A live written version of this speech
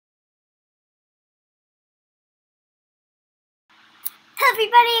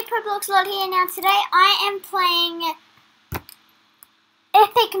Everybody, Probloxalot here. Now today I am playing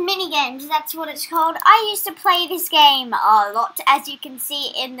Epic Minigames, that's what it's called. I used to play this game a lot, as you can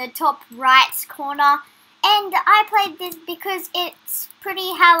see in the top right corner. And I played this because it's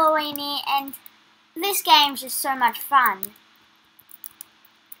pretty Halloweeny and this game's just so much fun.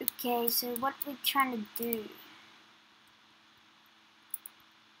 Okay, so what are we trying to do?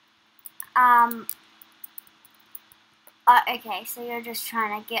 Okay, so you're just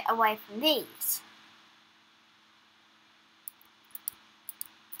trying to get away from these.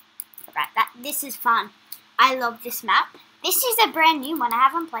 Right, this is fun. I love this map. This is a brand new one. I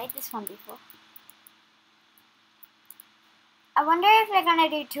haven't played this one before. I wonder if they're going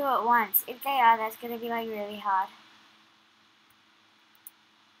to do two at once. If they are, that's going to be like really hard.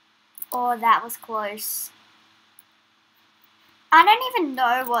 Oh, that was close. I don't even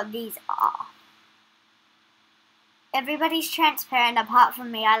know what these are. Everybody's transparent apart from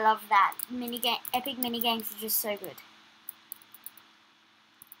me. I love that. Epic minigames are just so good.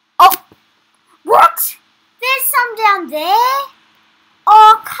 Oh! What? There's some down there?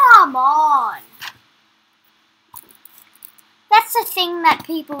 Oh, come on. That's the thing that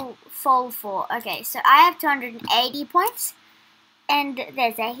people fall for. Okay, so I have 280 points. And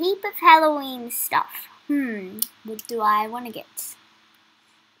there's a heap of Halloween stuff. What do I want to get?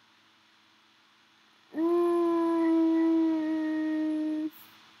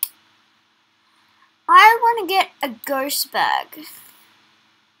 I want to get a ghost bag.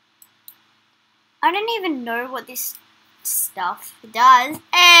 I don't even know what this stuff does.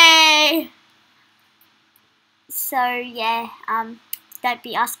 Hey! So yeah, don't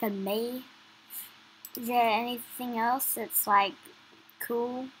be asking me. Is there anything else that's like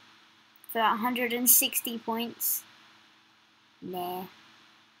cool for 160 points? Nah.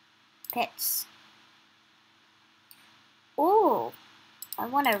 Pets. Oh, I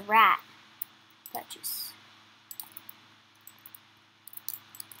want a rat. Purchase.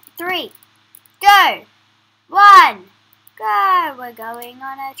 3, go! 1, go! We're going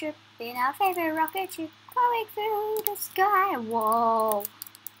on a trip in our favorite rocket ship, going through the sky. Whoa!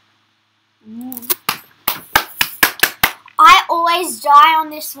 I always die on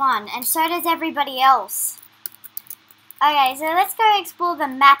this one, and so does everybody else. Okay, so let's go explore the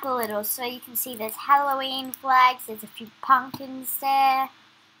map a little so you can see there's Halloween flags, there's a few pumpkins there,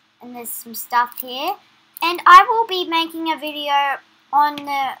 and there's some stuff here. And I will be making a video on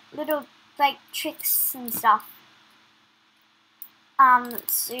the little, like, tricks and stuff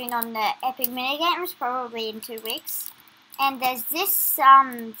soon on the Epic Minigames, probably in 2 weeks. And there's this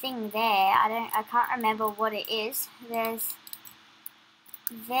thing there. I can't remember what it is. There's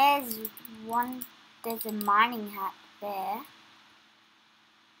a mining hat there.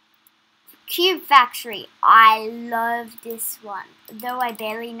 Cube Factory. I love this one, though I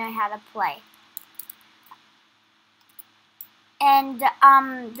barely know how to play. And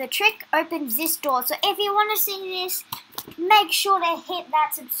the trick opens this door. So if you want to see this, make sure to hit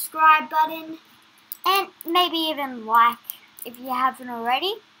that subscribe button and maybe even like if you haven't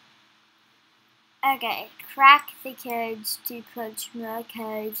already. Okay, crack the codes to punch more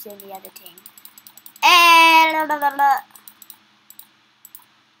codes than the other team.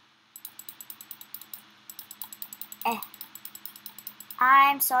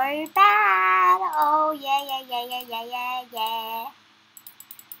 I'm so bad. Oh, yeah.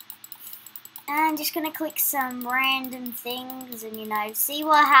 I'm just gonna click some random things and, you know, see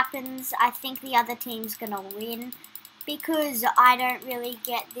what happens. I think the other team's gonna win because I don't really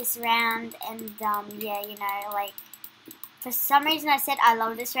get this round. And, yeah, you know, like, for some reason I said I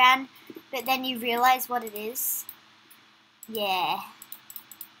love this round, but then you realize what it is. Yeah.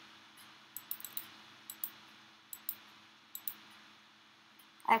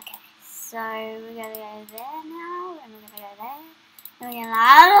 Okay, so we're gonna go there now, and we're gonna go there. And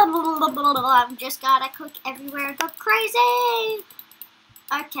we're gonna, I'm just gotta click everywhere and go crazy.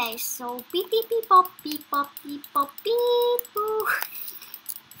 Okay, so beep beep beep bop beep bop beep bop beep boo.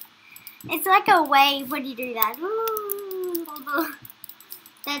 It's like a wave when you do that.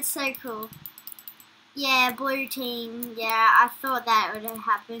 That's so cool. Yeah, blue team. Yeah, I thought that would have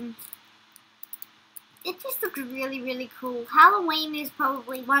happened. It just looked really, really cool. Halloween is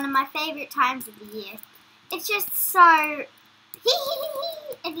probably one of my favorite times of the year. It's just so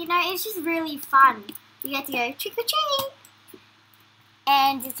and you know, it's just really fun. You get to go trick or treat.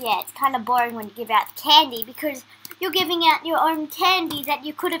 And yeah, it's kind of boring when you give out candy because you're giving out your own candy that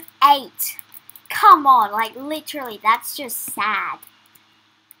you could have ate. Come on, like literally, that's just sad.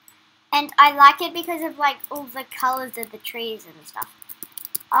 And I like it because of like all the colors of the trees and stuff.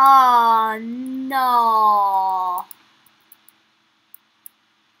 Oh no.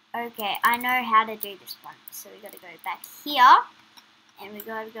 Okay, I know how to do this one. So we gotta go back here. And we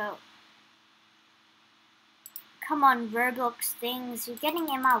gotta go. Come on, Roblox things. You're getting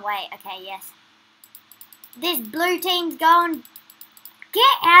in my way. Okay, yes. This blue team's going.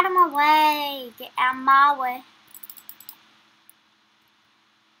 Get out of my way. Get out of my way.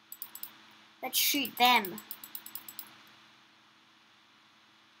 Let's shoot them.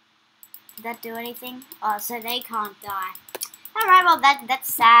 Did that do anything? Oh, so they can't die. Alright, well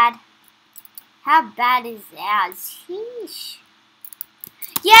that's sad. How bad is ours? Sheesh.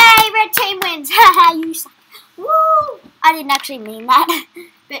 Yay, red team wins. Haha, you suck. Woo! I didn't actually mean that.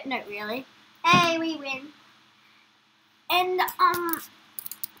 But not really. Hey, we win. And,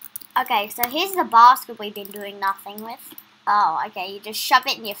 okay, so here's the basket we've been doing nothing with. Oh, okay, you just shove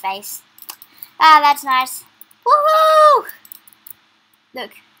it in your face. Ah, that's nice. Woohoo!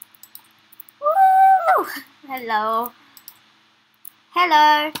 Look. Woo! Hello.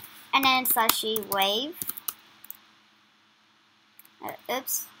 Hello. And then Sashi wave.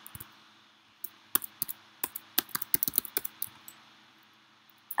 Oops.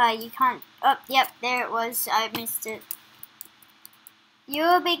 Oh, you can't. Oh, yep, there it was. I missed it. You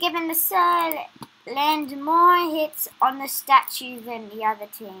will be given the sun. Land more hits on the statue than the other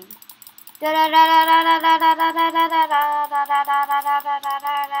team. Come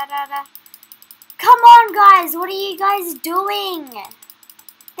on, guys. What are you guys doing?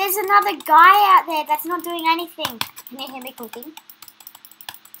 There's another guy out there that's not doing anything. Can you hear me clicking?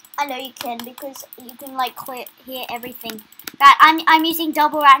 I know you can because you can like hear everything. But I'm using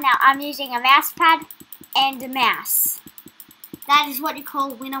double right now. I'm using a mouse pad and a mouse. That is what you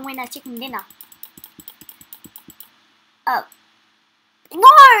call winner winner chicken dinner. Oh.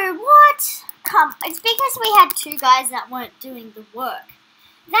 No, what? Come, it's because we had two guys that weren't doing the work.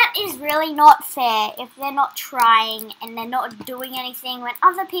 That is really not fair if they're not trying and they're not doing anything when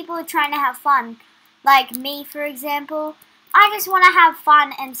other people are trying to have fun. Like me, for example. I just want to have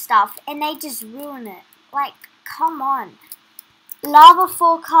fun and stuff, and they just ruin it. Like, come on. Lava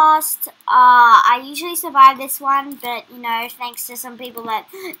forecast. I usually survive this one, but, you know, thanks to some people that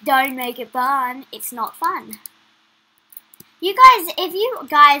don't make it fun, it's not fun. You guys, if you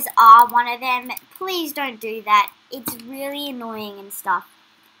guys are one of them, please don't do that. It's really annoying and stuff.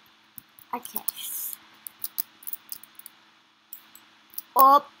 Okay.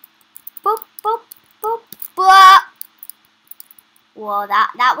 Oh, boop, boop, boop, boop. Whoa,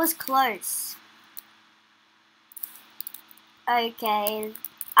 that was close. Okay,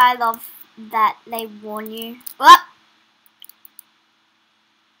 I love that they warn you. Whoop.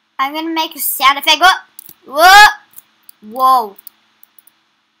 I'm gonna make a sound effect. Whoop. Whoop. Whoa.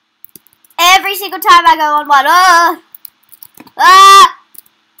 Every single time I go on one. Ah!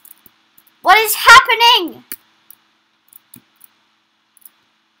 What is happening?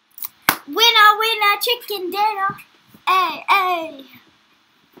 Winner, winner, chicken dinner. Hey, hey.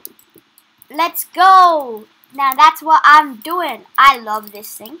 Let's go. Now that's what I'm doing. I love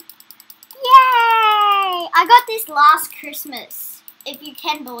this thing. Yay! I got this last Christmas, if you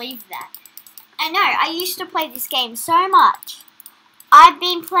can believe that. I know, I used to play this game so much. I've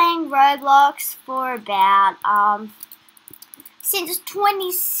been playing Roblox for about, since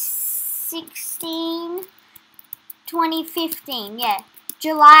 2016, 2015, yeah.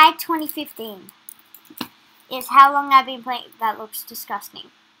 July 2015 is how long I've been playing. That looks disgusting.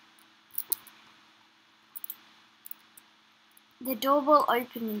 The door will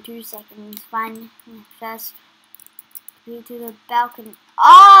open in 2 seconds. Find first to the balcony.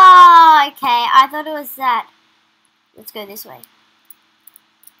 Oh, okay. I thought it was that. Let's go this way.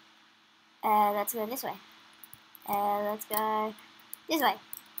 Let's go this way. Let's go this way.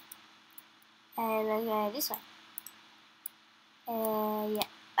 Let's go this way. Yeah.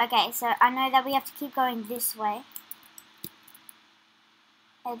 Okay, so I know that we have to keep going this way.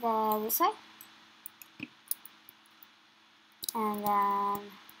 And then this way. And then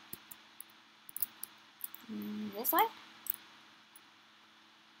this way.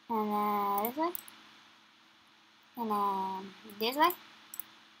 And then this way. And then this way.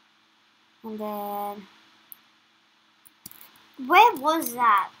 And then where was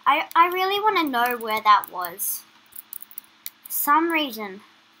that? I really want to know where that was. For some reason.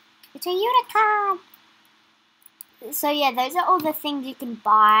 It's a unicorn. So yeah, those are all the things you can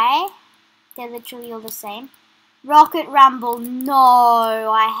buy. They're literally all the same. Rocket Rumble, no,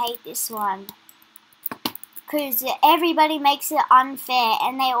 I hate this one. Because everybody makes it unfair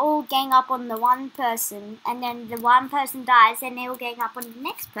and they all gang up on the one person. And then the one person dies and they all gang up on the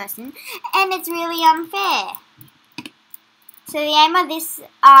next person. And it's really unfair. So the aim of this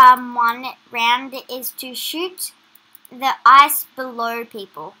one round is to shoot the ice below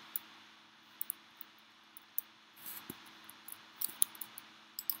people.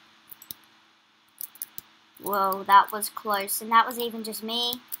 Whoa, that was close. And that was even just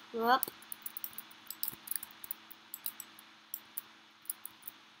me. Whoop.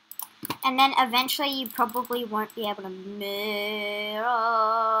 And then eventually you probably won't be able to move.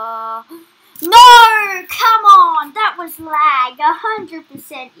 No! Come on! That was lag.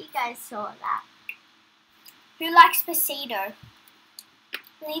 100%. You guys saw that. Who likes Pasito?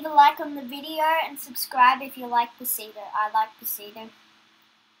 Leave a like on the video and subscribe if you like Pasito. I like Pasito.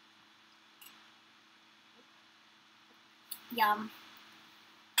 Yum.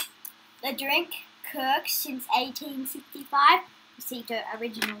 The drink, Kirk, since 1865. Pasito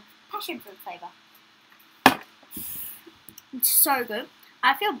original passion fruit flavour. It's so good.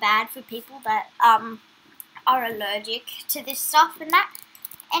 I feel bad for people that are allergic to this stuff and that.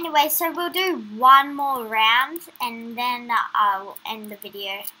 Anyway, so we'll do one more round and then I'll end the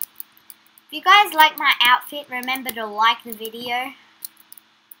video. If you guys like my outfit, remember to like the video.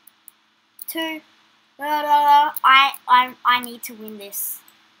 2. I need to win this.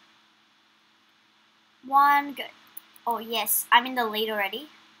 1, go. Oh yes, I'm in the lead already.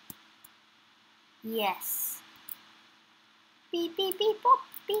 Yes. Beep beep beep bop,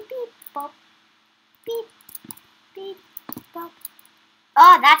 beep beep bop, beep beep bop.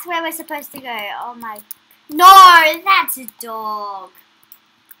 Oh, that's where we're supposed to go. Oh my. No, that's a dog.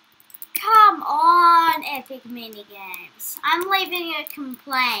 Come on, Epic Minigames. I'm leaving a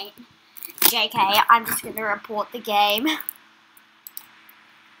complaint. JK, I'm just going to report the game.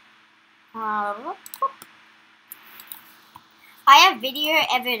 I have video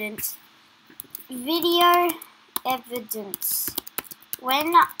evidence. Video evidence.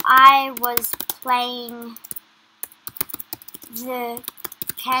 When I was playing the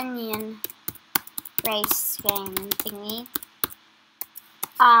canyon race game thingy,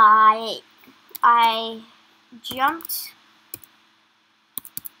 I jumped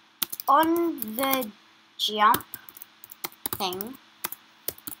on the jump thing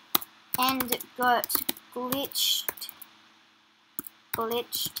and got glitched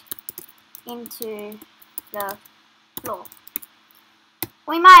into the floor.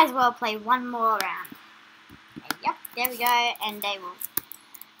 We might as well play one more round. Yep, there we go, and they will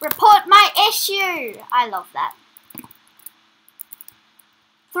report my issue. I love that.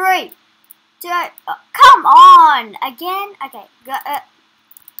 3, 2, come on, again? Okay, go,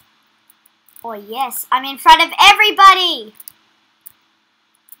 oh yes, I'm in front of everybody.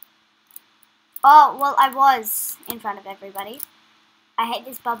 Oh, well, I was in front of everybody. I hate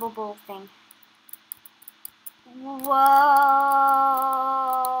this bubble ball thing. Whoa,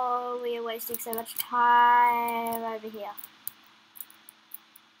 we are wasting so much time over here.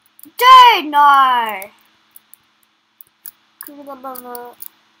 Dude, no!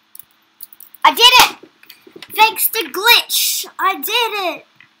 I did it! Thanks to glitch, I did it!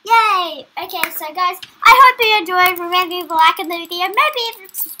 Yay! Okay, so guys, I hope you enjoyed. Remember to leave a like on the video. Maybe even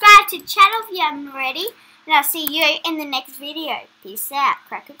subscribe to the channel if you haven't already. And I'll see you in the next video. Peace out.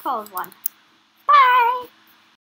 Crack a cold one. Bye!